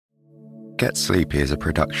Get Sleepy is a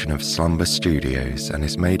production of Slumber Studios and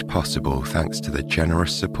is made possible thanks to the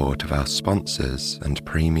generous support of our sponsors and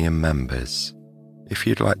premium members. If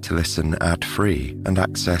you'd like to listen ad-free and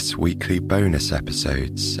access weekly bonus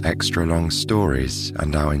episodes, extra long stories,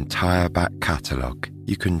 and our entire back catalogue,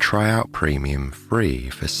 you can try out Premium free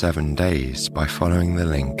for 7 days by following the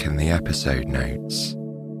link in the episode notes.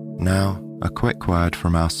 Now, a quick word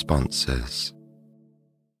from our sponsors.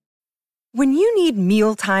 When you need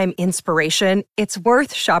mealtime inspiration, it's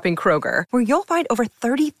worth shopping Kroger, where you'll find over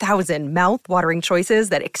 30,000 mouth-watering choices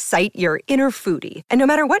that excite your inner foodie. And no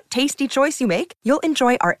matter what tasty choice you make, you'll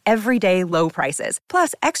enjoy our everyday low prices,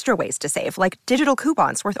 plus extra ways to save, like digital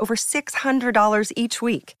coupons worth over $600 each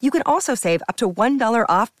week. You can also save up to $1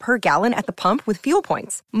 off per gallon at the pump with fuel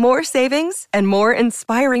points. More savings and more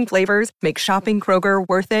inspiring flavors make shopping Kroger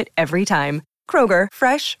worth it every time. Kroger,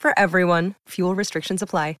 fresh for everyone. Fuel restrictions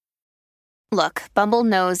apply. Look, Bumble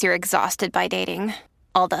knows you're exhausted by dating.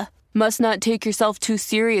 All the, must not take yourself too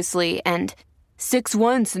seriously, and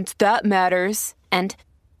 6'1" since that matters, and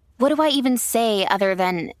what do I even say other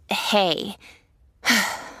than, hey?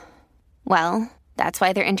 Well, that's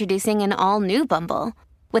why they're introducing an all-new Bumble,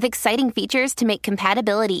 with exciting features to make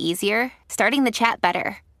compatibility easier, starting the chat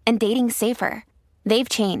better, and dating safer. They've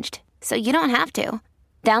changed, so you don't have to.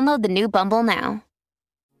 Download the new Bumble now.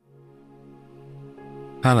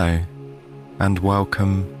 Hello, and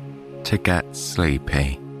welcome to Get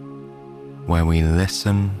Sleepy, where we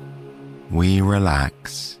listen, we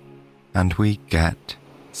relax, and we get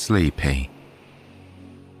sleepy.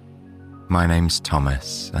 My name's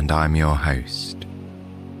Thomas, and I'm your host.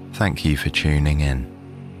 Thank you for tuning in.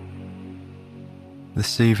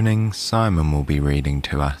 This evening, Simon will be reading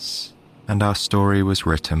to us, and our story was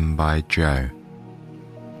written by Joe.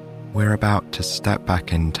 We're about to step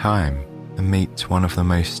back in time and meet one of the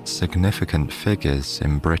most significant figures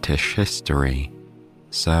in British history,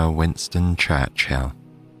 Sir Winston Churchill.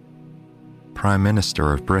 Prime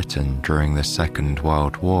Minister of Britain during the Second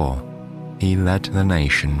World War, he led the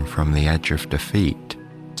nation from the edge of defeat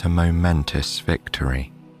to momentous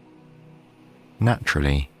victory.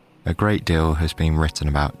 Naturally, a great deal has been written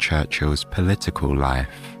about Churchill's political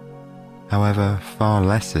life. However, far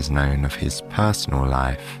less is known of his personal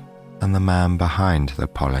life and the man behind the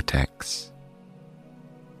politics.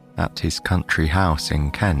 At his country house in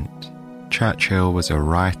Kent, Churchill was a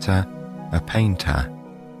writer, a painter,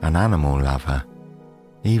 an animal lover,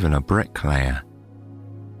 even a bricklayer.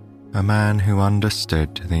 A man who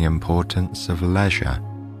understood the importance of leisure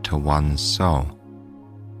to one's soul.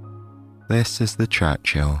 This is the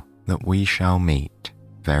Churchill that we shall meet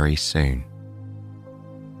very soon.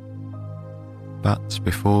 But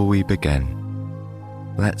before we begin,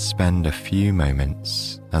 let's spend a few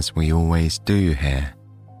moments, as we always do here,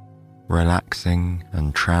 relaxing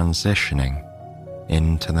and transitioning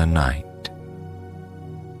into the night.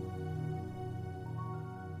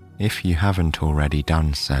 If you haven't already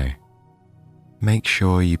done so, make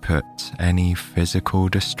sure you put any physical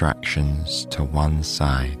distractions to one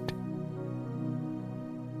side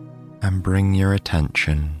and bring your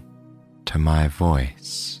attention to my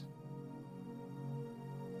voice.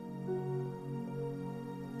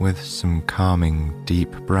 With some calming deep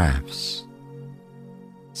breaths,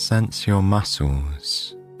 sense your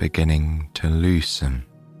muscles beginning to loosen.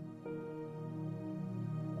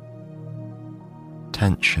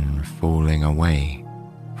 Tension falling away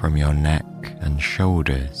from your neck and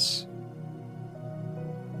shoulders.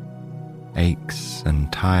 Aches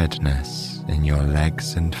and tiredness in your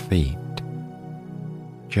legs and feet,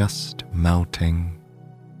 just melting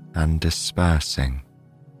and dispersing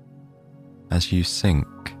as you sink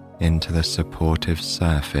into the supportive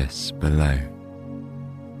surface below.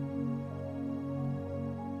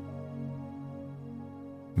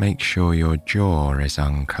 Make sure your jaw is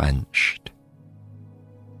unclenched.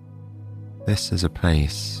 This is a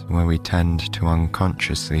place where we tend to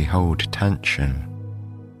unconsciously hold tension.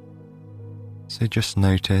 So just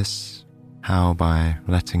notice how by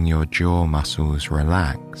letting your jaw muscles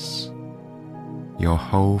relax, your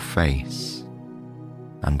whole face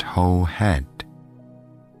and whole head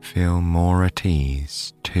feel more at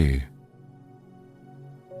ease too.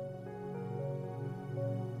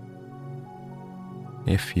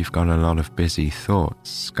 If you've got a lot of busy thoughts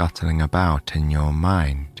scuttling about in your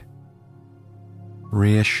mind,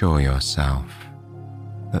 reassure yourself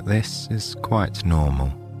that this is quite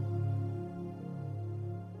normal.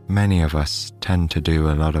 Many of us tend to do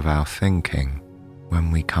a lot of our thinking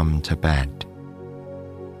when we come to bed.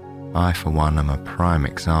 I, for one, am a prime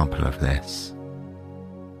example of this.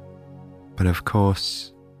 But of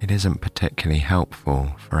course, it isn't particularly helpful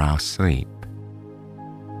for our sleep.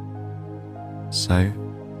 So,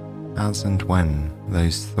 as and when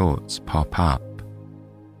those thoughts pop up,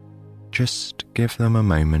 just give them a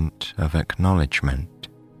moment of acknowledgement.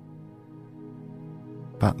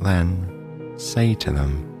 But then say to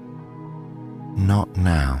them, "Not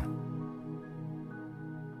now."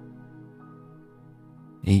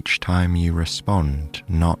 Each time you respond,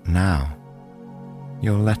 "Not now,"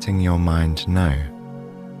 you're letting your mind know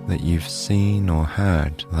that you've seen or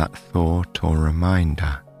heard that thought or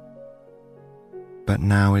reminder, but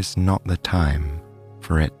now is not the time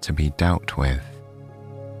for it to be dealt with.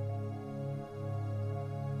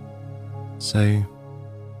 So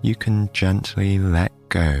you can gently let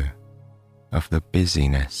go of the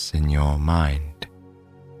busyness in your mind,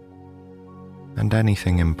 and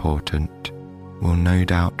anything important will no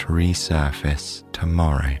doubt resurface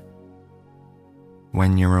tomorrow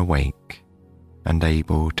when you're awake and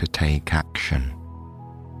able to take action.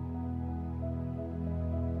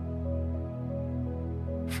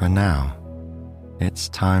 For now, it's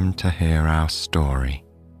time to hear our story.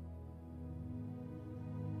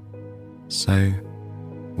 So,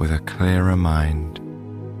 with a clearer mind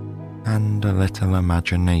and a little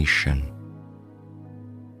imagination,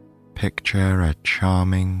 picture a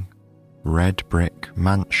charming red brick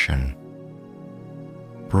mansion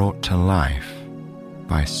brought to life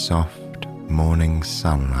by soft morning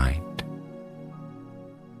sunlight.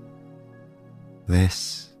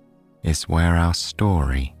 This is where our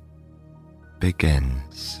story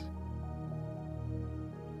begins.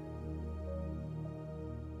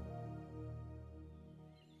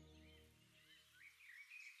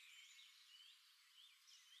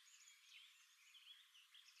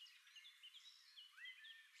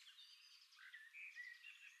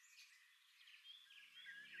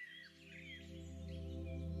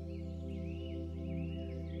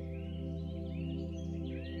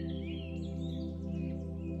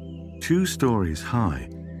 Two stories high,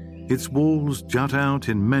 its walls jut out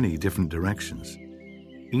in many different directions,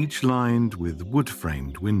 each lined with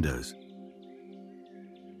wood-framed windows.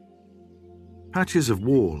 Patches of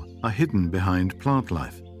wall are hidden behind plant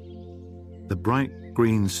life, the bright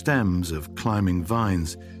green stems of climbing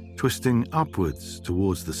vines twisting upwards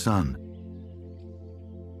towards the sun.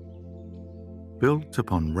 Built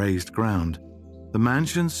upon raised ground, the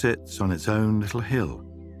mansion sits on its own little hill,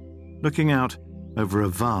 looking out over a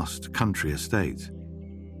vast country estate.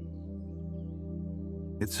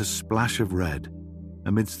 It's a splash of red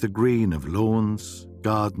amidst the green of lawns,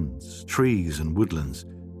 gardens, trees and woodlands,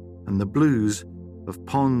 and the blues of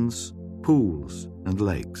ponds, pools and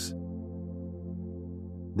lakes.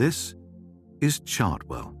 This is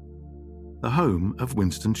Chartwell, the home of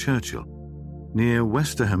Winston Churchill, near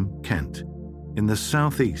Westerham, Kent, in the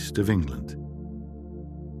southeast of England.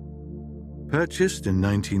 Purchased in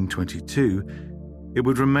 1922, it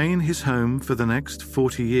would remain his home for the next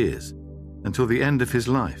 40 years, until the end of his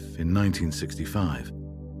life in 1965.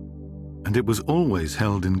 And it was always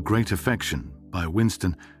held in great affection by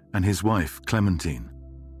Winston and his wife Clementine.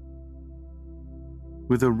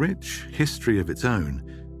 With a rich history of its own,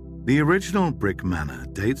 the original brick manor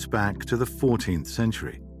dates back to the 14th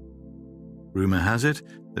century. Rumour has it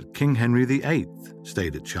that King Henry VIII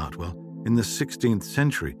stayed at Chartwell in the 16th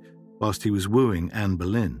century whilst he was wooing Anne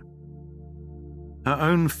Boleyn. Her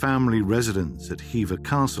own family residence at Hever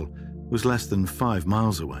Castle was less than 5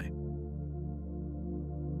 miles away.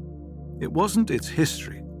 It wasn't its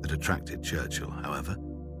history that attracted Churchill, however,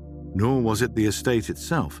 nor was it the estate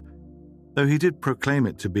itself, though he did proclaim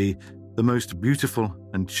it to be the most beautiful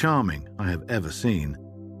and charming I have ever seen.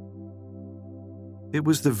 It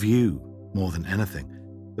was the view, more than anything,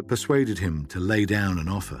 that persuaded him to lay down an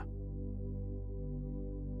offer.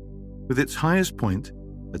 With its highest point,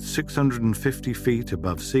 at 650 feet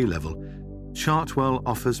above sea level, Chartwell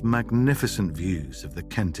offers magnificent views of the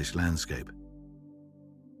Kentish landscape.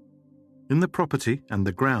 In the property and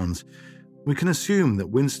the grounds, we can assume that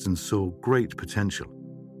Winston saw great potential,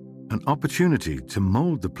 an opportunity to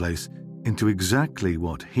mould the place into exactly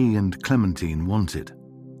what he and Clementine wanted.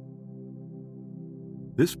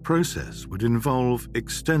 This process would involve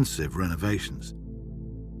extensive renovations.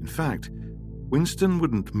 In fact, Winston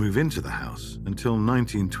wouldn't move into the house until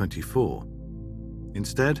 1924,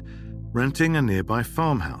 instead renting a nearby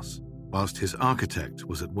farmhouse whilst his architect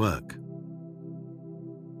was at work.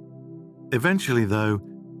 Eventually, though,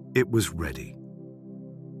 it was ready.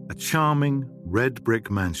 A charming red brick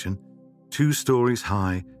mansion, 2 stories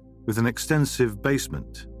high, with an extensive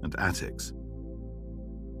basement and attics.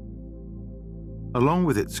 Along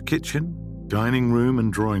with its kitchen, dining room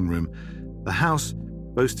and drawing room, the house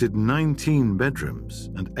boasted 19 bedrooms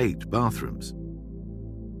and 8 bathrooms.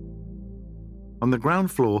 On the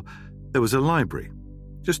ground floor, There was a library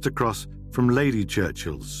just across from Lady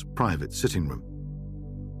Churchill's private sitting room,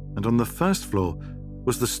 and on the first floor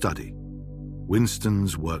was the study,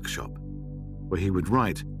 Winston's workshop, where he would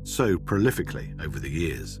write so prolifically over the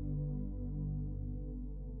years.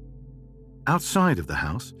 Outside of the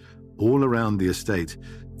house, all around the estate,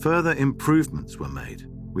 further improvements were made,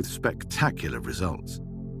 with spectacular results.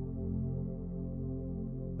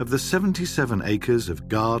 Of the 77 acres of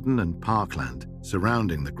garden and parkland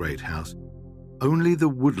surrounding the great house, only the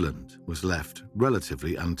woodland was left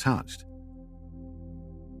relatively untouched.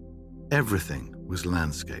 Everything was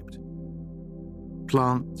landscaped.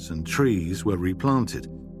 Plants and trees were replanted.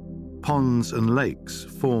 Ponds and lakes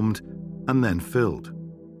formed and then filled.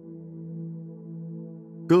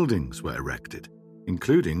 Buildings were erected,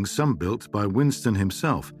 including some built by Winston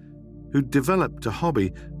himself, who developed a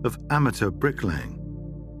hobby of amateur bricklaying.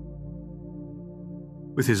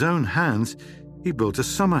 With his own hands, he built a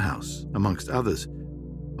summer house, amongst others,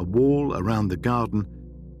 a wall around the garden,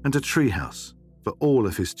 and a tree house for all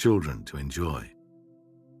of his children to enjoy.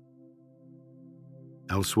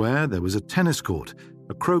 Elsewhere, there was a tennis court,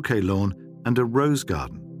 a croquet lawn, and a rose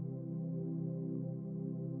garden.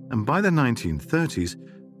 And by the 1930s,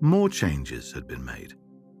 more changes had been made,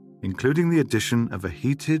 including the addition of a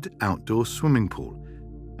heated outdoor swimming pool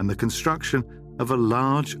and the construction of a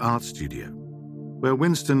large art studio where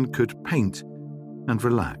Winston could paint and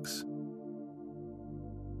relax.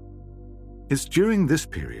 It's during this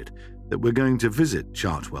period that we're going to visit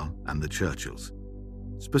Chartwell and the Churchills,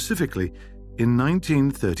 specifically in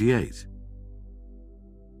 1938.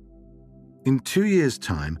 In 2 years'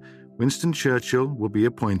 time, Winston Churchill will be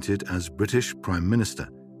appointed as British Prime Minister,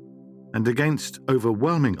 and against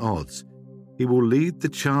overwhelming odds, he will lead the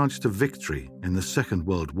charge to victory in the Second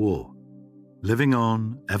World War, living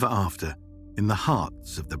on ever after in the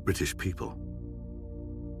hearts of the British people.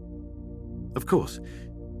 Of course,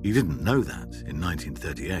 he didn't know that in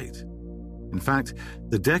 1938. In fact,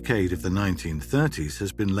 the decade of the 1930s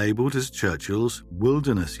has been labelled as Churchill's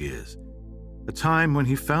wilderness years, a time when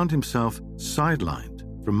he found himself sidelined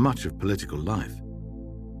from much of political life.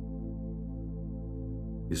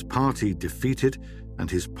 His party defeated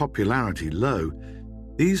and his popularity low,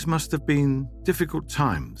 these must have been difficult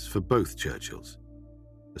times for both Churchills,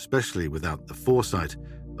 especially without the foresight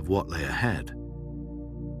of what lay ahead.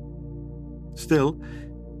 Still,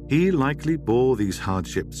 he likely bore these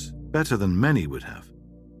hardships better than many would have,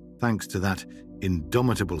 thanks to that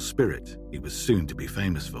indomitable spirit he was soon to be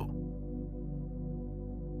famous for.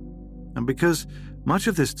 And because much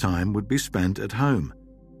of this time would be spent at home,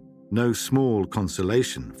 no small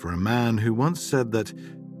consolation for a man who once said that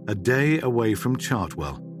a day away from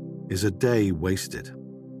Chartwell is a day wasted.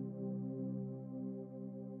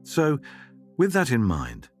 So, with that in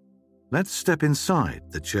mind, let's step inside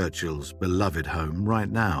the Churchills' beloved home right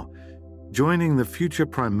now, joining the future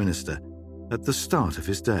Prime Minister at the start of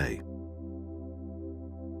his day.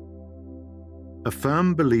 A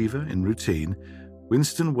firm believer in routine,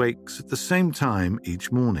 Winston wakes at the same time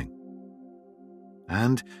each morning.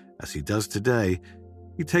 And, as he does today,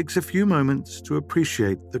 he takes a few moments to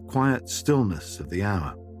appreciate the quiet stillness of the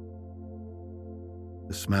hour.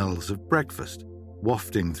 The smells of breakfast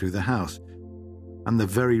wafting through the house, and the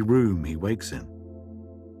very room he wakes in.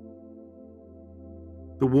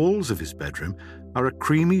 The walls of his bedroom are a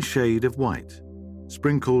creamy shade of white,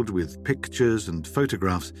 sprinkled with pictures and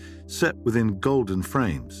photographs set within golden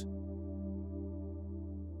frames.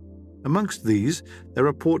 Amongst these, there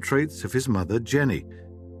are portraits of his mother, Jenny,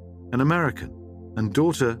 an American and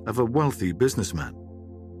daughter of a wealthy businessman,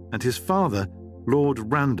 and his father, Lord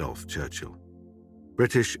Randolph Churchill,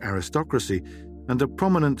 British aristocracy and a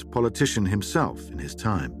prominent politician himself in his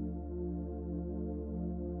time.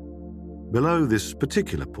 Below this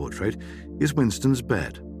particular portrait is Winston's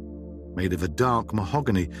bed, made of a dark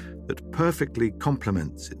mahogany that perfectly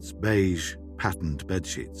complements its beige, patterned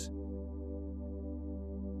bedsheets.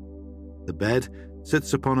 The bed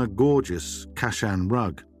sits upon a gorgeous Kashan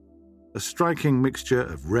rug, a striking mixture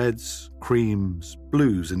of reds, creams,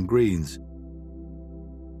 blues and greens.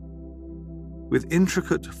 With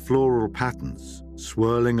intricate floral patterns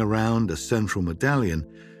swirling around a central medallion,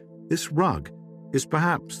 this rug is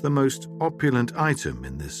perhaps the most opulent item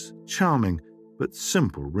in this charming but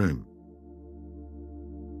simple room.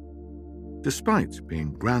 Despite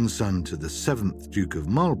being grandson to the 7th Duke of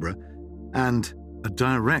Marlborough and a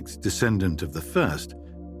direct descendant of the first,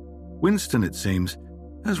 Winston, it seems,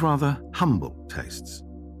 has rather humble tastes.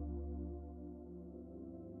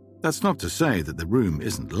 That's not to say that the room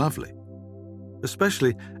isn't lovely,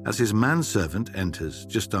 especially as his manservant enters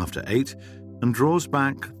just after 8 and draws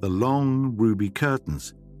back the long ruby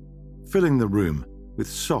curtains, filling the room with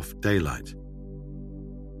soft daylight.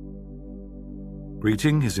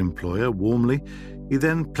 Greeting his employer warmly, he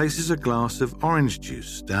then places a glass of orange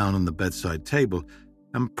juice down on the bedside table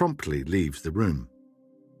and promptly leaves the room.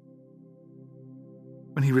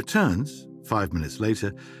 When he returns, 5 minutes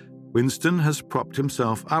later, Winston has propped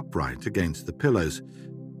himself upright against the pillows,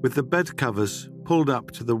 with the bed covers pulled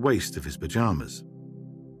up to the waist of his pajamas.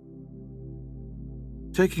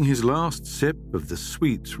 Taking his last sip of the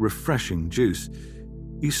sweet, refreshing juice,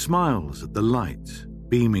 he smiles at the light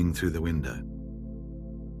beaming through the window.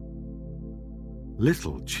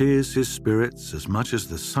 Little cheers his spirits as much as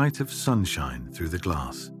the sight of sunshine through the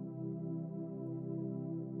glass.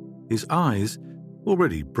 His eyes,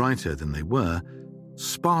 already brighter than they were,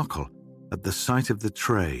 sparkle at the sight of the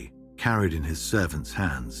tray carried in his servant's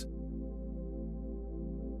hands.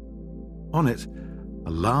 On it,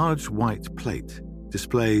 a large white plate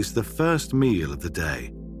displays the first meal of the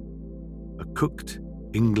day, a cooked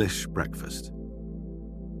English breakfast.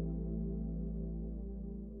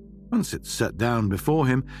 Once it's set down before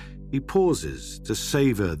him, he pauses to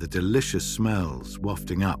savor the delicious smells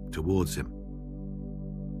wafting up towards him.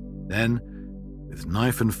 Then, with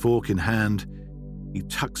knife and fork in hand, he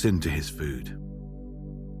tucks into his food.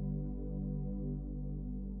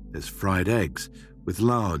 There's fried eggs with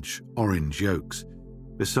large orange yolks,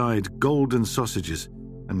 beside golden sausages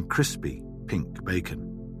and crispy pink bacon.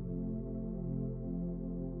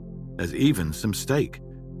 There's even some steak,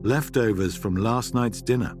 leftovers from last night's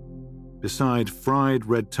dinner, beside fried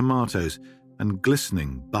red tomatoes and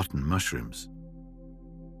glistening button mushrooms.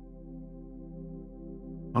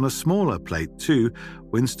 On a smaller plate, too,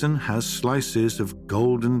 Winston has slices of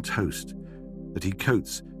golden toast that he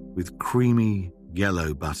coats with creamy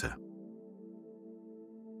yellow butter.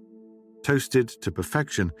 Toasted to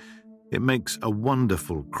perfection, it makes a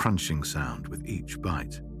wonderful crunching sound with each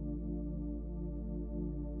bite.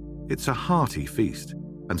 It's a hearty feast,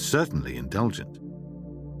 and certainly indulgent.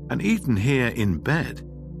 And eaten here in bed,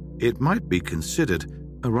 it might be considered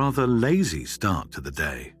a rather lazy start to the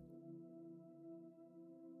day.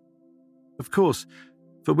 Of course,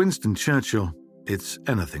 for Winston Churchill, it's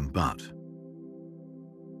anything but.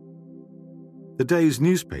 The day's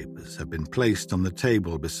newspapers have been placed on the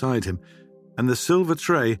table beside him, and the silver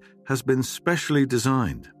tray has been specially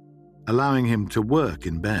designed, allowing him to work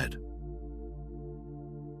in bed.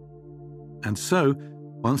 And so,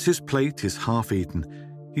 once his plate is half eaten,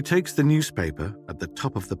 he takes the newspaper at the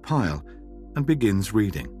top of the pile and begins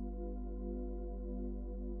reading.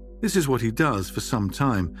 This is what he does for some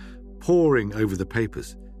time, poring over the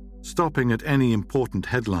papers, stopping at any important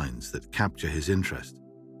headlines that capture his interest.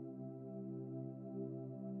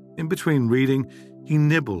 In between reading, he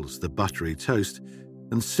nibbles the buttery toast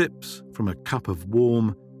and sips from a cup of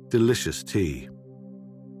warm, delicious tea.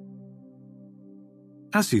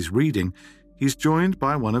 As he's reading, he's joined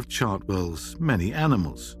by one of Chartwell's many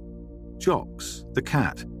animals, Jocks, the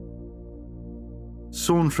cat.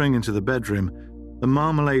 Sauntering into the bedroom, the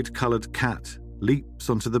marmalade-coloured cat leaps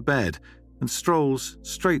onto the bed and strolls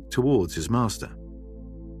straight towards his master.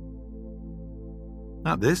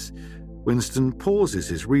 At this, Winston pauses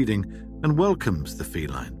his reading and welcomes the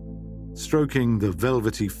feline, stroking the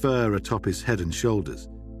velvety fur atop his head and shoulders.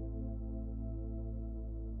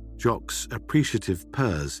 Jock's appreciative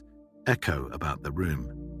purrs echo about the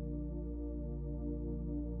room.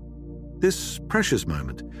 This precious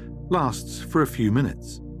moment lasts for a few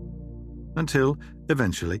minutes, until,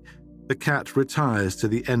 eventually, the cat retires to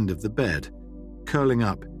the end of the bed, curling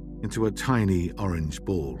up into a tiny orange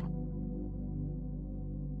ball.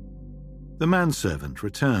 The manservant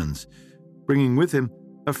returns, bringing with him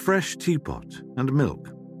a fresh teapot and milk,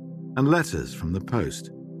 and letters from the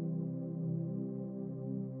post.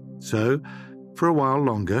 So, for a while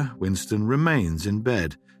longer, Winston remains in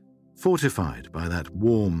bed, fortified by that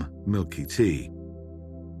warm, milky tea.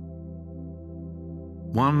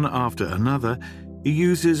 One after another, he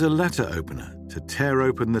uses a letter opener to tear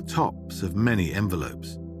open the tops of many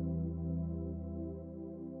envelopes.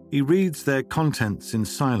 He reads their contents in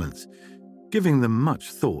silence, giving them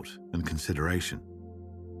much thought and consideration.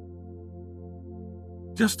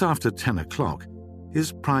 Just after 10 o'clock,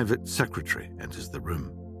 his private secretary enters the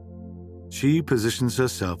room. She positions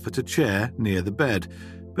herself at a chair near the bed,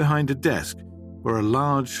 behind a desk where a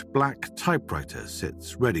large black typewriter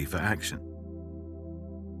sits ready for action.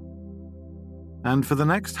 And for the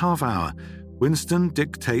next half hour, Winston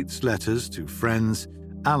dictates letters to friends,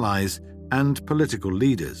 allies, and political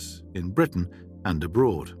leaders in Britain and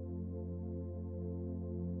abroad.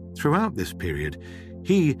 Throughout this period,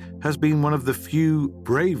 he has been one of the few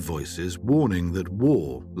brave voices warning that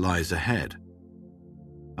war lies ahead.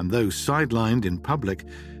 and though sidelined in public,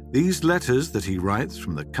 these letters that he writes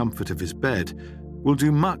from the comfort of his bed will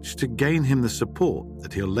do much to gain him the support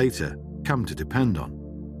that he'll later come to depend on.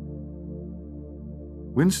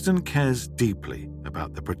 Winston cares deeply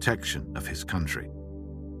about the protection of his country.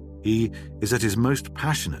 He is at his most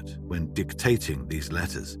passionate when dictating these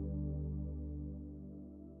letters.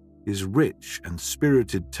 His rich and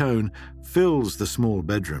spirited tone fills the small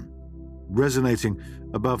bedroom, resonating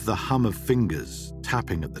above the hum of fingers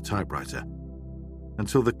tapping at the typewriter,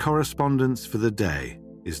 until the correspondence for the day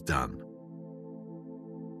is done.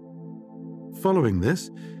 Following this,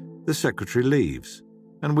 the secretary leaves,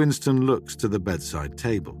 and Winston looks to the bedside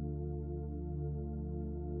table.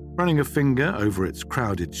 Running a finger over its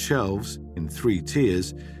crowded shelves in 3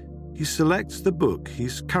 tiers, he selects the book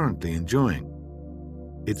he's currently enjoying.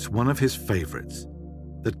 It's one of his favorites,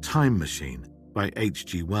 The Time Machine by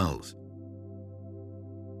H.G. Wells.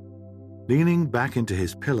 Leaning back into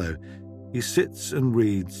his pillow, he sits and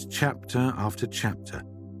reads chapter after chapter,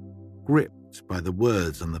 gripped by the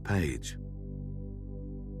words on the page.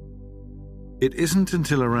 It isn't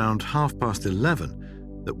until around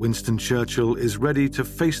 11:30 that Winston Churchill is ready to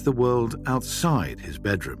face the world outside his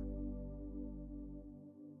bedroom.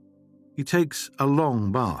 He takes a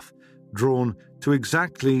long bath, drawn to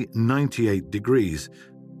exactly 98 degrees,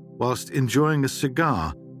 whilst enjoying a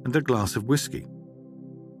cigar and a glass of whiskey.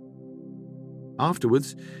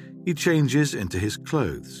 Afterwards, he changes into his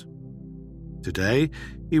clothes. Today,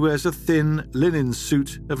 he wears a thin linen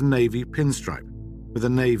suit of navy pinstripe, with a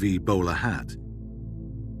navy bowler hat.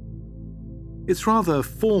 It's rather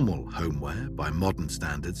formal homeware by modern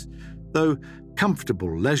standards, though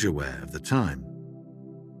comfortable leisure wear of the time.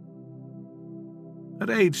 At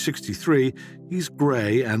age 63, he's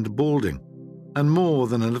grey and balding, and more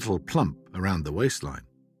than a little plump around the waistline,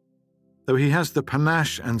 though he has the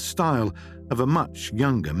panache and style of a much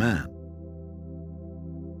younger man.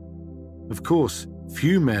 Of course,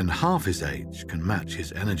 few men half his age can match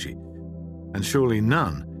his energy, and surely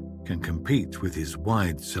none can compete with his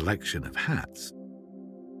wide selection of hats.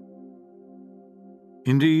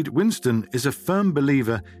 Indeed, Winston is a firm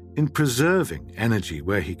believer in preserving energy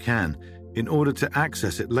where he can in order to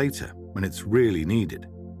access it later when it's really needed.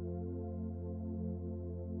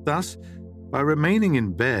 Thus, by remaining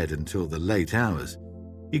in bed until the late hours,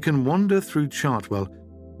 he can wander through Chartwell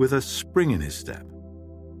with a spring in his step.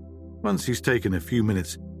 Once he's taken a few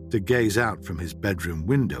minutes to gaze out from his bedroom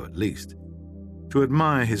window at least, to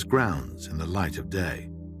admire his grounds in the light of day.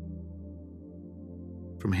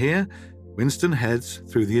 From here, Winston heads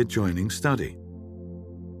through the adjoining study.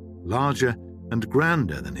 Larger and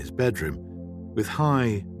grander than his bedroom, with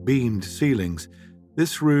high, beamed ceilings,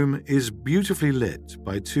 this room is beautifully lit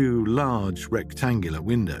by 2 large rectangular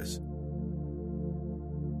windows.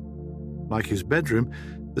 Like his bedroom,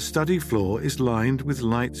 the study floor is lined with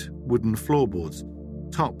light wooden floorboards,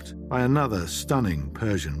 topped by another stunning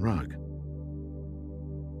Persian rug.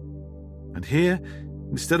 And here,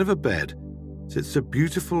 instead of a bed, sits a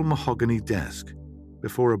beautiful mahogany desk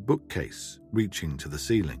before a bookcase reaching to the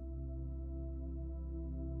ceiling.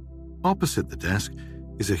 Opposite the desk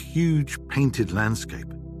is a huge painted landscape,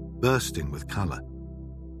 bursting with colour.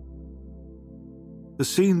 The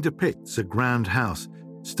scene depicts a grand house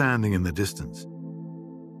standing in the distance.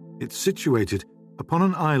 It's situated upon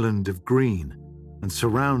an island of green and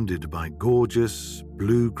surrounded by gorgeous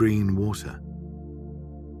blue-green water.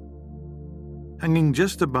 Hanging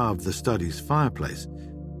just above the study's fireplace,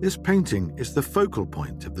 this painting is the focal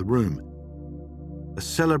point of the room, a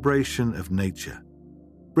celebration of nature,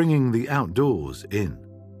 bringing the outdoors in.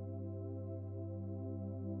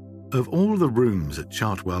 Of all the rooms at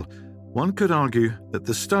Chartwell, one could argue that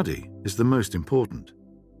the study is the most important.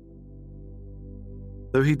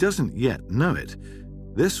 Though he doesn't yet know it,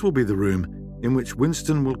 this will be the room in which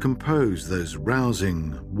Winston will compose those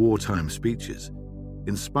rousing wartime speeches,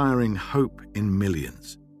 inspiring hope in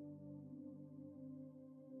millions.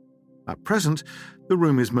 At present, the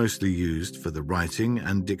room is mostly used for the writing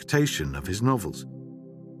and dictation of his novels.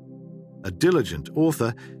 A diligent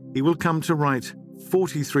author, he will come to write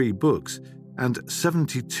 43 books and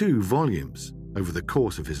 72 volumes over the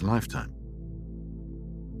course of his lifetime.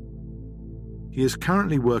 He is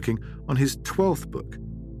currently working on his 12th book,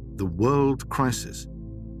 The World Crisis,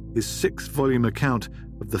 his 6th-volume account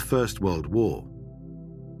of the First World War.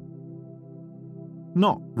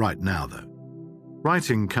 Not right now, though.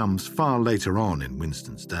 Writing comes far later on in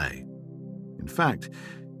Winston's day. In fact,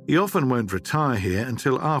 he often won't retire here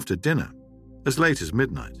until after dinner, as late as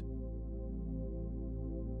midnight.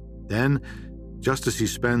 Then, just as he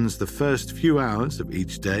spends the first few hours of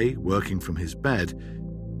each day working from his bed,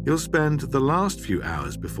 he'll spend the last few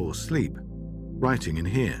hours before sleep writing in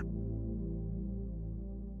here.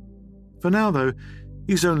 For now, though,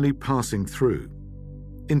 he's only passing through,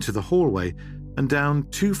 into the hallway and down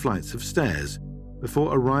 2 flights of stairs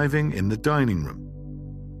before arriving in the dining room.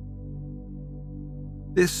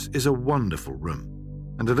 This is a wonderful room,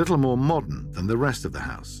 and a little more modern than the rest of the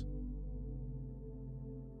house.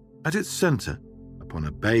 At its centre, upon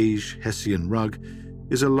a beige Hessian rug,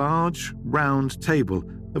 is a large, round table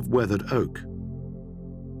of weathered oak.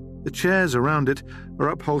 The chairs around it are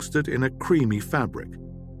upholstered in a creamy fabric,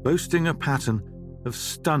 boasting a pattern of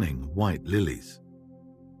stunning white lilies.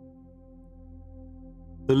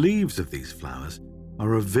 The leaves of these flowers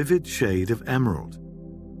are a vivid shade of emerald,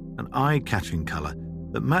 an eye-catching colour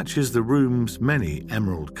that matches the room's many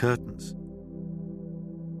emerald curtains.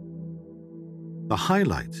 The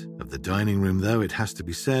highlight of the dining room, though, it has to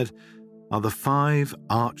be said, are the 5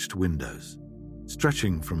 arched windows,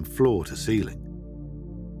 stretching from floor to ceiling.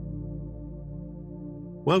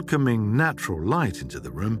 Welcoming natural light into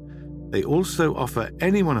the room, they also offer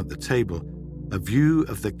anyone at the table a view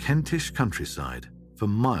of the Kentish countryside for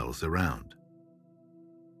miles around.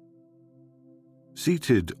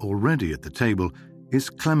 Seated already at the table is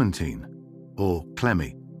Clementine, or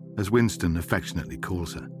Clemmy, as Winston affectionately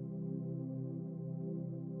calls her.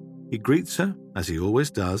 He greets her, as he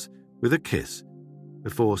always does, with a kiss,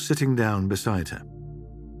 before sitting down beside her.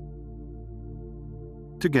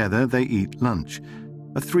 Together they eat lunch,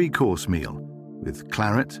 a 3-course meal, with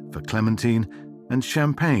claret for Clementine and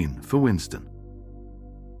champagne for Winston.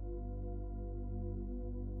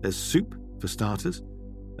 There's soup for starters,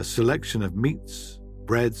 a selection of meats,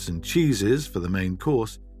 breads and cheeses for the main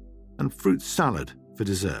course, and fruit salad for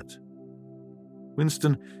dessert.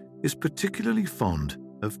 Winston is particularly fond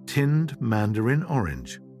of tinned mandarin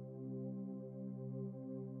orange.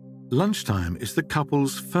 Lunchtime is the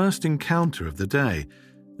couple's first encounter of the day,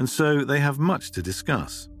 and so they have much to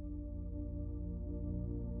discuss.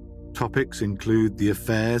 Topics include the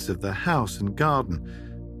affairs of the house and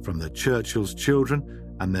garden, from the Churchill's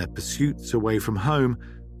children and their pursuits away from home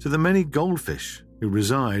to the many goldfish who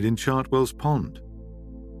reside in Chartwell's Pond.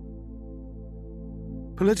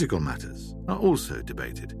 Political matters are also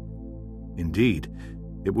debated. Indeed,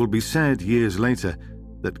 it will be said years later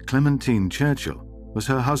that Clementine Churchill was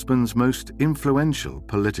her husband's most influential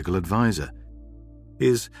political advisor,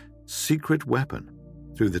 his secret weapon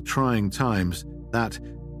through the trying times that,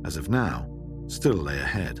 as of now, still lay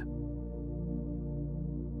ahead.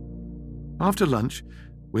 After lunch,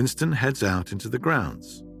 Winston heads out into the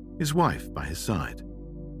grounds, his wife by his side.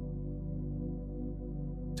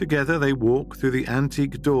 Together they walk through the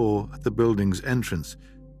antique door at the building's entrance,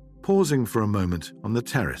 pausing for a moment on the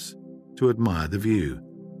terrace to admire the view.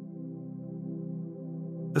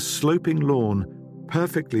 A sloping lawn,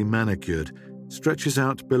 perfectly manicured, stretches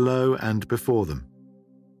out below and before them.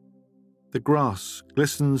 The grass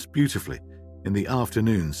glistens beautifully in the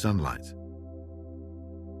afternoon sunlight.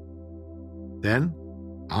 Then,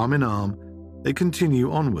 arm in arm, they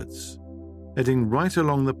continue onwards, heading right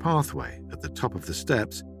along the pathway at the top of the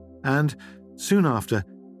steps and, soon after,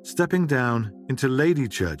 stepping down into Lady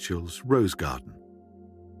Churchill's rose garden.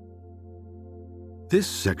 This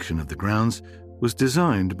section of the grounds was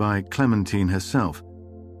designed by Clementine herself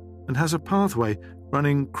and has a pathway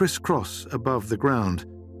running criss-cross above the ground,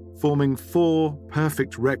 forming 4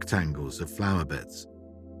 perfect rectangles of flower beds.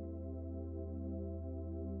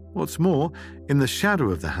 What's more, in the shadow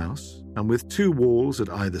of the house, and with 2 walls at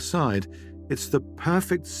either side, it's the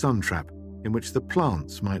perfect sun trap in which the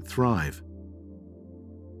plants might thrive.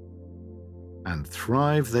 And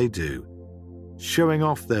thrive they do, showing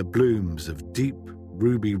off their blooms of deep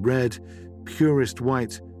ruby red, purest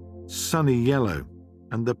white, sunny yellow,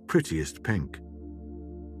 and the prettiest pink.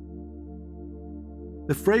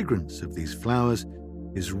 The fragrance of these flowers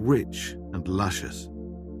is rich and luscious,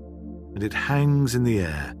 and it hangs in the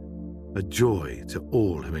air, a joy to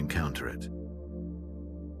all who encounter it.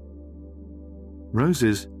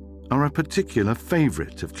 Roses are a particular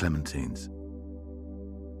favourite of Clementine's.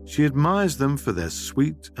 She admires them for their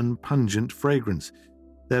sweet and pungent fragrance,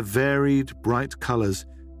 their varied, bright colours,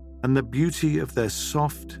 and the beauty of their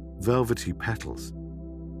soft, velvety petals.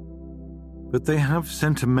 But they have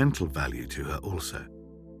sentimental value to her also,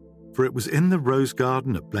 for it was in the rose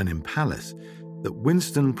garden at Blenheim Palace that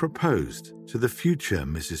Winston proposed to the future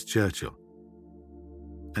Mrs. Churchill.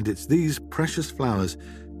 And it's these precious flowers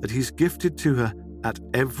that he's gifted to her at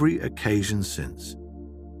every occasion since.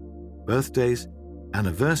 Birthdays,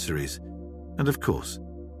 anniversaries, and of course,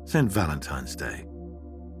 St. Valentine's Day.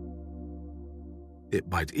 It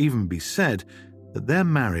might even be said that their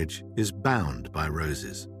marriage is bound by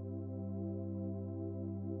roses.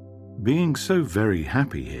 Being so very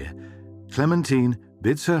happy here, Clementine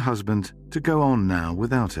bids her husband to go on now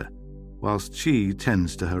without her, whilst she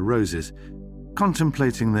tends to her roses,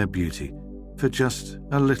 contemplating their beauty for just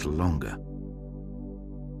a little longer.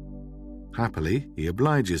 Happily, he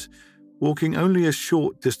obliges, walking only a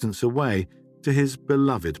short distance away to his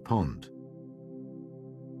beloved pond.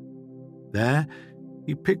 There,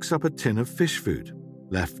 he picks up a tin of fish food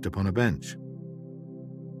left upon a bench,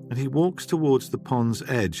 and he walks towards the pond's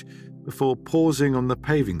edge before pausing on the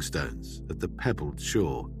paving stones at the pebbled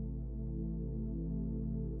shore.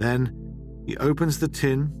 Then he opens the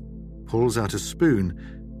tin, pulls out a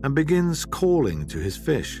spoon, and begins calling to his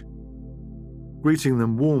fish, greeting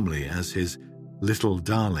them warmly as his little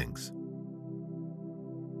darlings.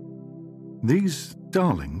 These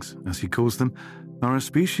darlings, as he calls them, are a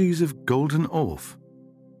species of golden orf.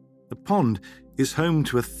 The pond is home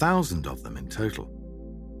to 1,000 of them in total.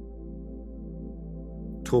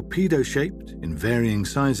 Torpedo-shaped, in varying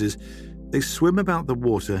sizes, they swim about the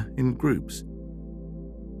water in groups.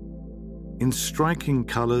 In striking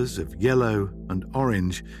colours of yellow and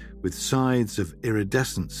orange with sides of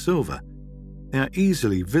iridescent silver, they are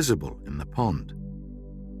easily visible in the pond.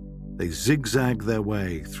 They zigzag their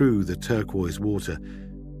way through the turquoise water,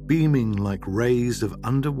 beaming like rays of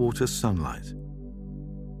underwater sunlight.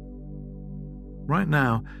 Right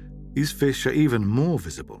now, these fish are even more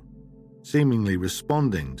visible, seemingly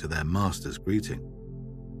responding to their master's greeting.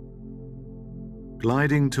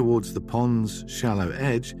 Gliding towards the pond's shallow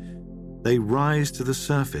edge, they rise to the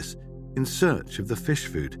surface in search of the fish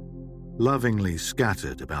food, lovingly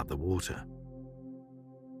scattered about the water.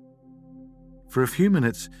 For a few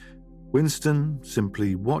minutes, Winston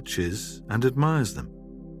simply watches and admires them.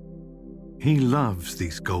 He loves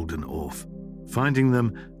these golden orf, finding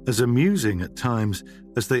them as amusing at times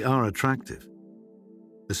as they are attractive,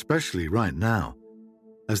 especially right now,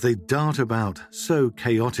 as they dart about so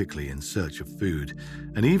chaotically in search of food,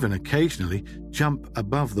 and even occasionally jump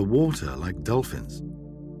above the water like dolphins.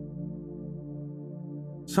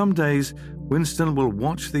 Some days, Winston will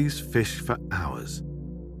watch these fish for hours.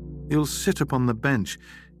 He'll sit upon the bench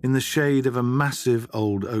in the shade of a massive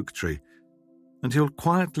old oak tree, and he'll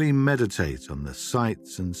quietly meditate on the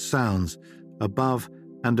sights and sounds above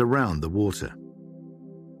and around the water.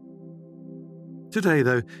 Today,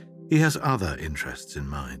 though, he has other interests in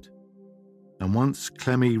mind, and once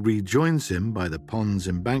Clemmy rejoins him by the pond's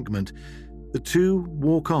embankment, the two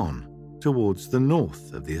walk on towards the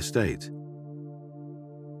north of the estate.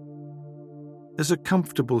 There's a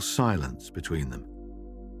comfortable silence between them,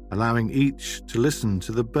 allowing each to listen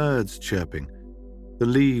to the birds chirping, the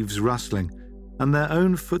leaves rustling, and their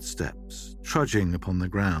own footsteps trudging upon the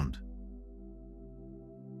ground.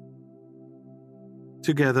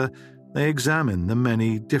 Together, they examine the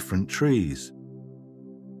many different trees.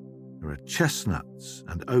 There are chestnuts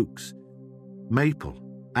and oaks, maple,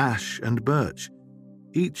 ash and birch,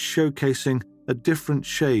 each showcasing a different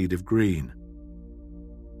shade of green.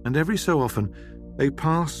 And every so often, they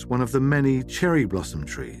pass one of the many cherry blossom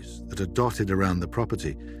trees that are dotted around the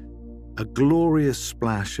property, a glorious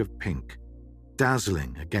splash of pink,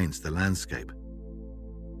 dazzling against the landscape.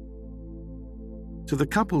 To the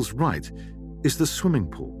couple's right is the swimming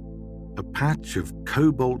pool, a patch of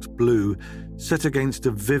cobalt blue set against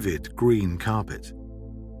a vivid green carpet.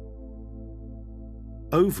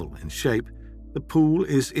 Oval in shape, the pool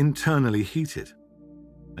is internally heated,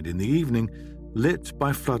 and in the evening lit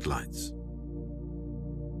by floodlights.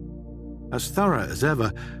 As thorough as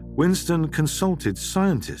ever, Winston consulted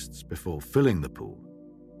scientists before filling the pool.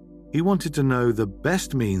 He wanted to know the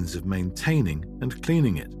best means of maintaining and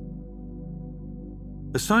cleaning it.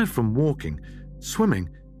 Aside from walking, swimming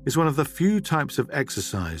is one of the few types of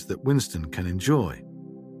exercise that Winston can enjoy,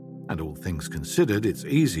 and all things considered, it's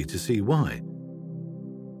easy to see why.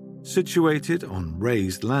 Situated on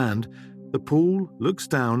raised land, the pool looks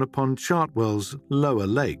down upon Chartwell's lower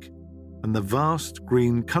lake and the vast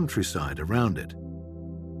green countryside around it.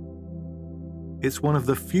 It's one of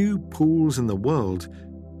the few pools in the world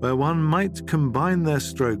where one might combine their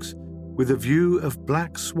strokes with a view of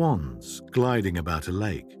black swans gliding about a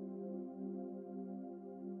lake.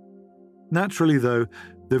 Naturally, though,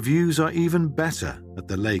 the views are even better at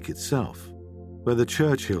the lake itself, where the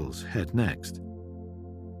Churchills head next.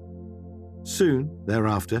 Soon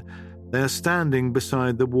thereafter, they are standing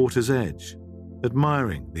beside the water's edge,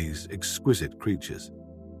 admiring these exquisite creatures.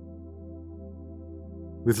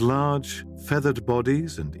 With large, feathered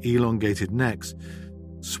bodies and elongated necks,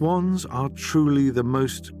 swans are truly the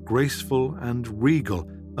most graceful and regal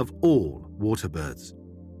of all water birds,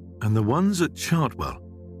 And the ones at Chartwell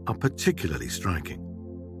are particularly striking.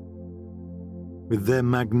 With their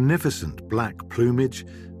magnificent black plumage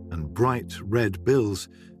and bright red bills,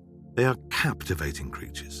 they are captivating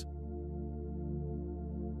creatures.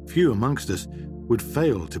 Few amongst us would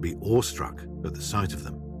fail to be awestruck at the sight of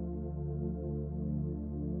them.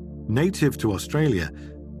 Native to Australia,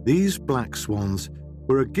 these black swans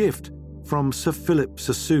were a gift from Sir Philip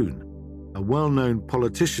Sassoon, a well-known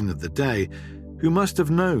politician of the day who must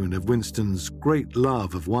have known of Winston's great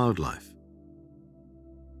love of wildlife.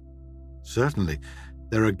 Certainly,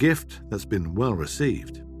 they're a gift that's been well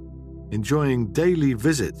received, enjoying daily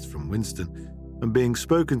visits from Winston and being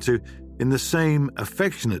spoken to in the same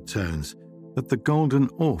affectionate tones that the golden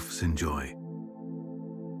orphs enjoy.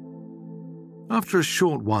 After a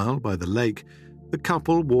short while by the lake, the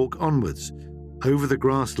couple walk onwards, over the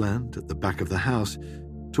grassland at the back of the house,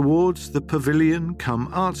 towards the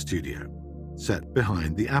pavilion-cum-art studio, set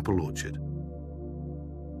behind the apple orchard.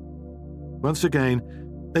 Once again,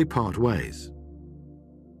 they part ways.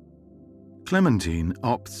 Clementine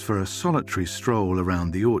opts for a solitary stroll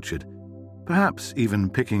around the orchard, perhaps even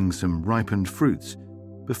picking some ripened fruits,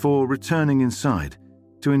 before returning inside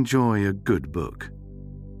to enjoy a good book.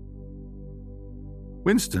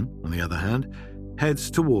 Winston, on the other hand, heads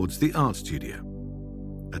towards the art studio,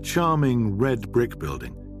 a charming red brick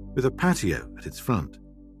building with a patio at its front.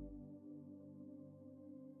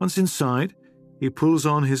 Once inside, he pulls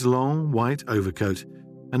on his long white overcoat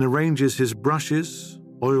and arranges his brushes,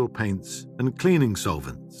 oil paints, and cleaning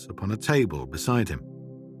solvents upon a table beside him.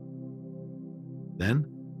 Then,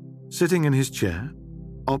 sitting in his chair,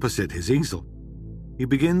 opposite his easel, he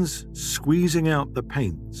begins squeezing out the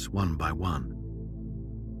paints one by one.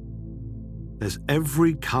 There's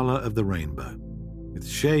every colour of the rainbow, with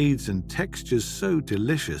shades and textures so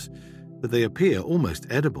delicious that they appear almost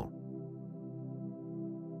edible.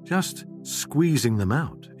 Just squeezing them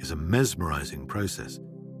out is a mesmerising process,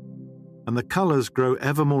 and the colours grow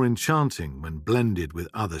ever more enchanting when blended with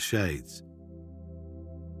other shades.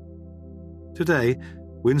 Today,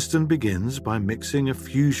 Winston begins by mixing a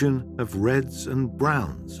fusion of reds and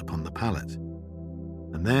browns upon the palette,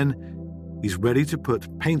 and then he's ready to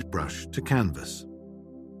put paintbrush to canvas.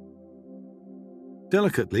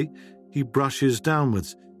 Delicately, he brushes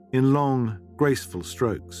downwards in long, graceful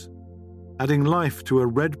strokes, adding life to a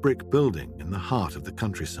red brick building in the heart of the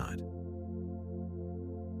countryside.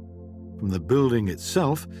 From the building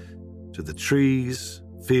itself to the trees,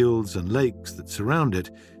 fields, and lakes that surround it,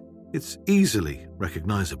 it's easily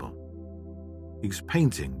recognizable. He's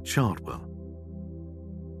painting Chartwell.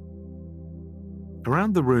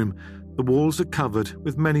 Around the room, the walls are covered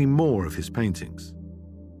with many more of his paintings.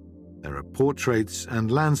 There are portraits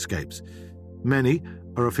and landscapes. Many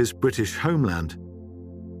are of his British homeland,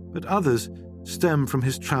 but others stem from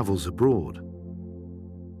his travels abroad.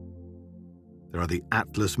 There are the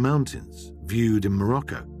Atlas Mountains, viewed in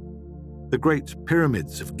Morocco, the Great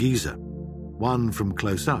Pyramids of Giza, one from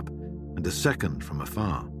close up and a second from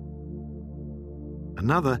afar.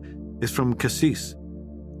 Another is from Cassis,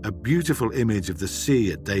 a beautiful image of the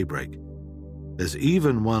sea at daybreak. There's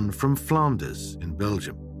even one from Flanders in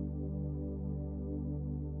Belgium.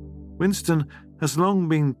 Winston has long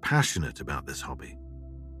been passionate about this hobby,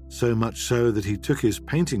 so much so that he took his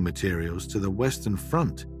painting materials to the Western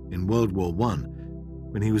Front in World War I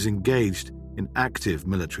when he was engaged in active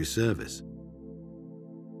military service.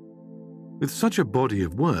 With such a body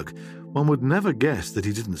of work, one would never guess that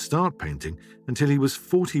he didn't start painting until he was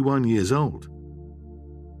 41 years old.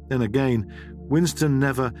 Then again, Winston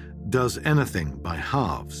never does anything by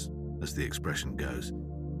halves, as the expression goes,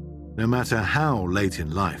 no matter how late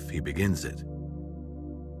in life he begins it.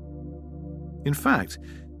 In fact,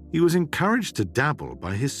 he was encouraged to dabble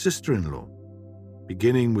by his sister-in-law,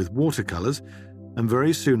 beginning with watercolours and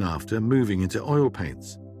very soon after moving into oil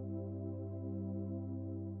paints.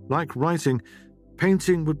 Like writing,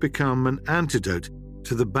 painting would become an antidote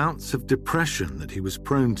to the bouts of depression that he was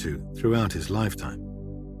prone to throughout his lifetime.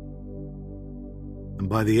 And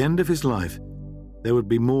by the end of his life, there would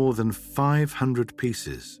be more than 500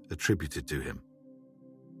 pieces attributed to him.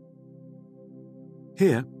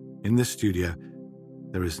 Here, in this studio,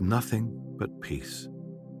 there is nothing but peace.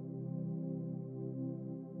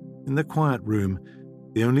 In the quiet room,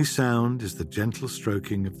 the only sound is the gentle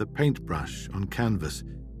stroking of the paintbrush on canvas,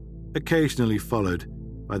 occasionally followed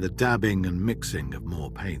by the dabbing and mixing of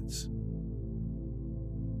more paints.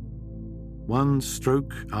 One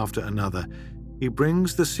stroke after another, he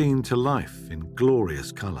brings the scene to life in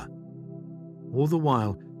glorious colour, all the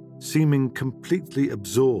while seeming completely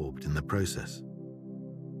absorbed in the process.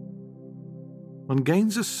 One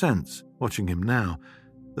gains a sense, watching him now,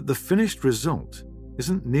 that the finished result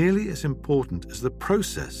isn't nearly as important as the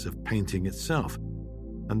process of painting itself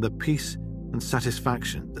and the peace and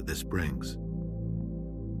satisfaction that this brings.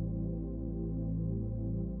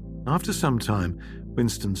 After some time,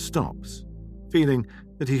 Winston stops, feeling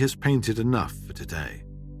that he has painted enough for today.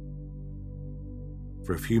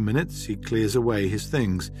 For a few minutes, he clears away his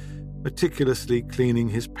things, meticulously cleaning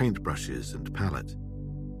his paintbrushes and palette.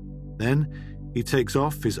 Then he takes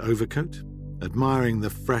off his overcoat, admiring the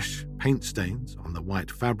fresh paint stains on the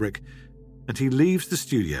white fabric, and he leaves the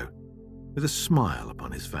studio with a smile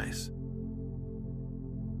upon his face.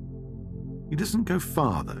 He doesn't go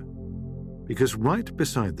far, though, because right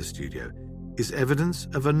beside the studio is evidence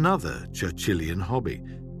of another Churchillian hobby,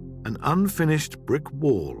 an unfinished brick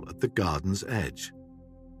wall at the garden's edge.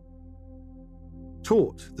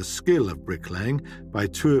 Taught the skill of bricklaying by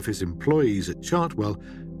two of his employees at Chartwell,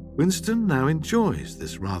 Winston now enjoys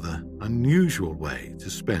this rather unusual way to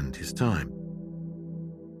spend his time.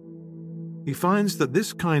 He finds that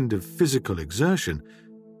this kind of physical exertion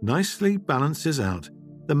nicely balances out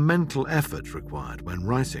the mental effort required when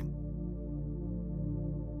writing.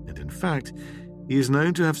 And in fact, he is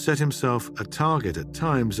known to have set himself a target at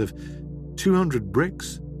times of 200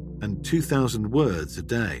 bricks and 2,000 words a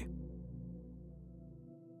day.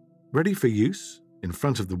 Ready for use, in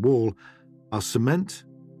front of the wall, are cement,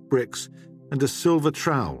 bricks, and a silver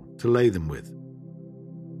trowel to lay them with.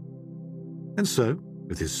 And so,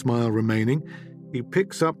 with his smile remaining, he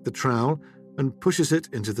picks up the trowel and pushes it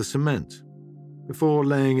into the cement, before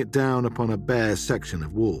laying it down upon a bare section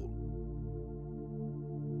of wall.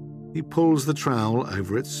 He pulls the trowel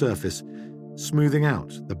over its surface, smoothing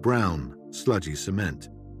out the brown, sludgy cement.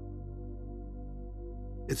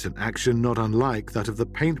 It's an action not unlike that of the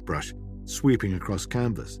paintbrush sweeping across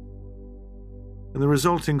canvas, and the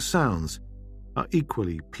resulting sounds are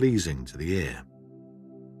equally pleasing to the ear.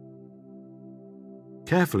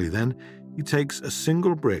 Carefully, then, he takes a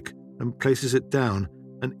single brick and places it down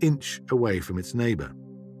an inch away from its neighbour.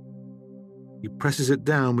 He presses it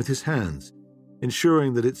down with his hands,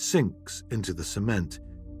 ensuring that it sinks into the cement,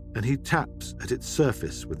 and he taps at its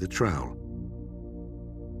surface with the trowel.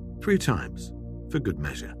 3 times, for good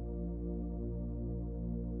measure.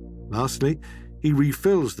 Lastly, he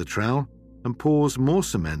refills the trowel and pours more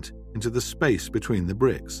cement into the space between the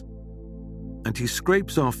bricks, and he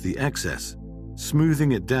scrapes off the excess,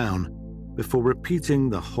 smoothing it down before repeating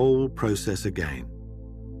the whole process again.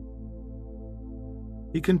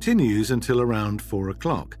 He continues until around 4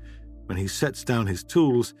 o'clock, when he sets down his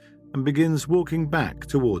tools and begins walking back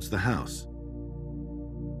towards the house.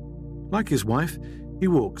 Like his wife, he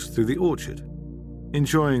walks through the orchard,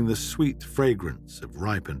 enjoying the sweet fragrance of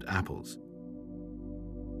ripened apples.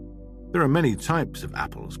 There are many types of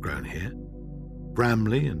apples grown here: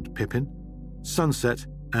 Bramley and Pippin, Sunset,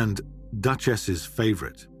 and Duchess's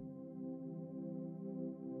favourite.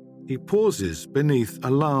 He pauses beneath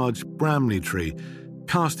a large Bramley tree,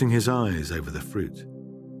 casting his eyes over the fruit.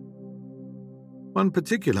 One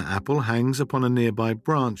particular apple hangs upon a nearby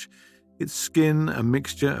branch, its skin a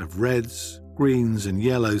mixture of reds, greens, and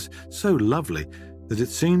yellows, so lovely that it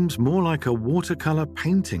seems more like a watercolour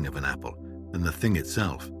painting of an apple than the thing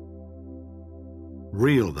itself.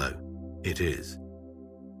 Real, though, it is.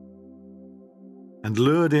 And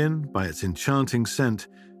lured in by its enchanting scent,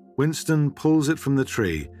 Winston pulls it from the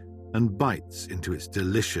tree and bites into its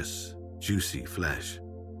delicious, juicy flesh.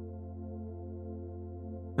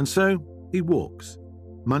 And so he walks,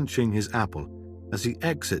 munching his apple as he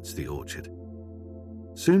exits the orchard,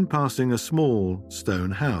 soon passing a small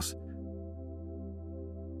stone house.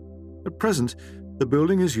 At present, the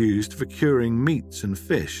building is used for curing meats and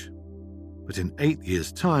fish, but in 8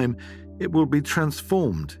 years' time, it will be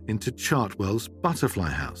transformed into Chartwell's butterfly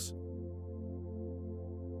house.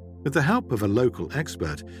 With the help of a local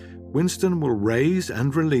expert, Winston will raise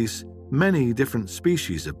and release many different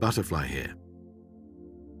species of butterfly here.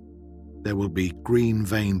 There will be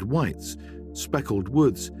green-veined whites, speckled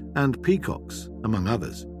woods, and peacocks, among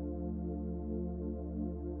others.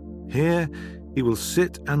 Here, he will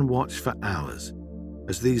sit and watch for hours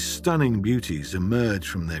as these stunning beauties emerge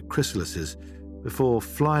from their chrysalises before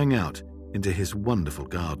flying out into his wonderful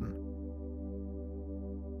garden.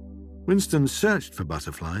 Winston searched for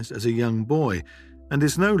butterflies as a young boy and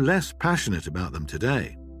is no less passionate about them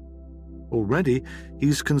today. Already,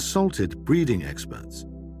 he's consulted breeding experts,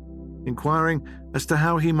 inquiring as to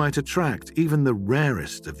how he might attract even the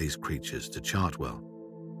rarest of these creatures to Chartwell.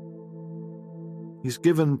 He's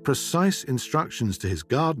given precise instructions to his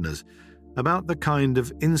gardeners about the kind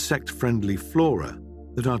of insect-friendly flora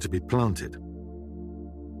that are to be planted.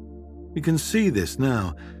 We can see this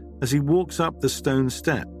now as he walks up the stone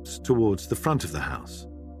steps towards the front of the house,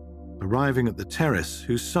 arriving at the terrace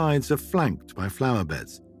whose sides are flanked by flower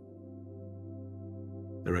beds.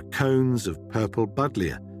 There are cones of purple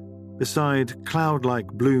buddleia beside cloud-like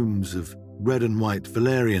blooms of red and white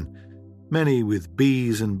valerian, many with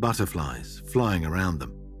bees and butterflies flying around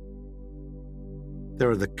them. There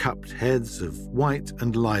are the cupped heads of white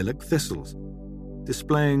and lilac thistles,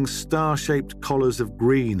 displaying star-shaped collars of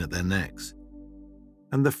green at their necks,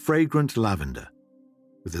 and the fragrant lavender,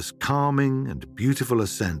 with as calming and beautiful a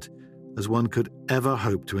scent as one could ever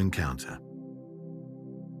hope to encounter.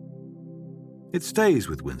 It stays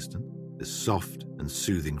with Winston, this soft and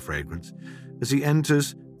soothing fragrance, as he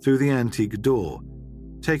enters through the antique door,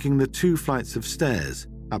 taking the 2 flights of stairs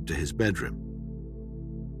up to his bedroom.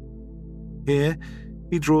 Here,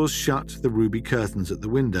 he draws shut the ruby curtains at the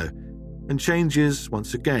window and changes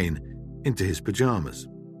once again into his pyjamas.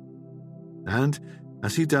 And,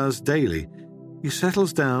 as he does daily, he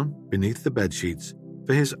settles down beneath the bedsheets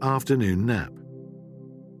for his afternoon nap.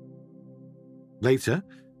 Later,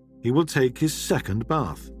 he will take his second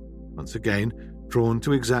bath, once again drawn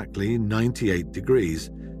to exactly 98 degrees,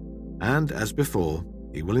 and, as before,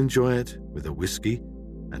 he will enjoy it with a whiskey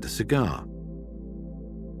and a cigar.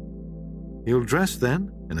 He'll dress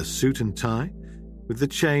then in a suit and tie, with the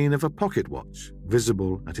chain of a pocket watch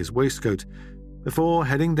visible at his waistcoat, before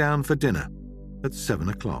heading down for dinner at 7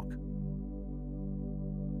 o'clock.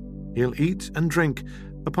 He'll eat and drink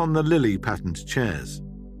upon the lily-patterned chairs.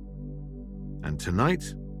 And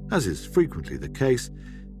tonight, as is frequently the case,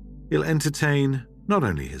 he'll entertain not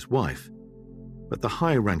only his wife, but the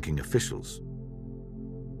high-ranking officials.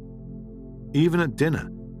 Even at dinner,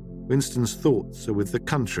 Winston's thoughts are with the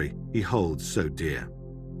country he holds so dear.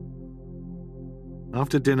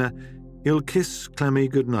 After dinner, he'll kiss Clemmy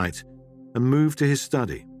goodnight and move to his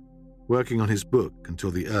study, working on his book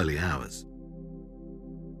until the early hours.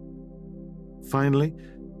 Finally,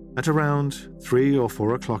 at around 3 or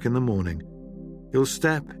 4 o'clock in the morning, he'll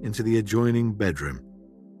step into the adjoining bedroom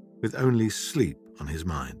with only sleep on his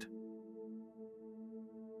mind.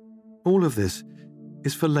 All of this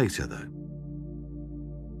is for later, though.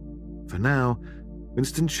 For now,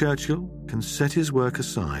 Winston Churchill can set his work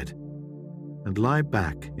aside and lie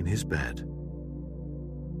back in his bed.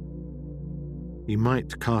 He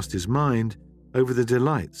might cast his mind over the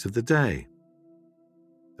delights of the day,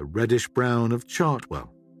 the reddish-brown of Chartwell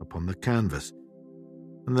upon the canvas,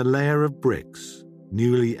 and the layer of bricks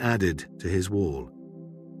newly added to his wall,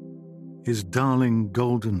 his darling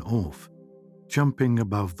golden orf jumping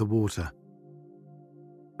above the water,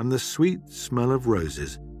 and the sweet smell of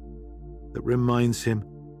roses that reminds him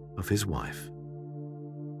of his wife.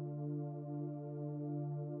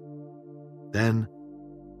 Then,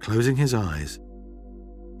 closing his eyes,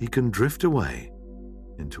 he can drift away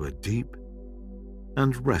into a deep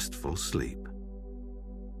and restful sleep.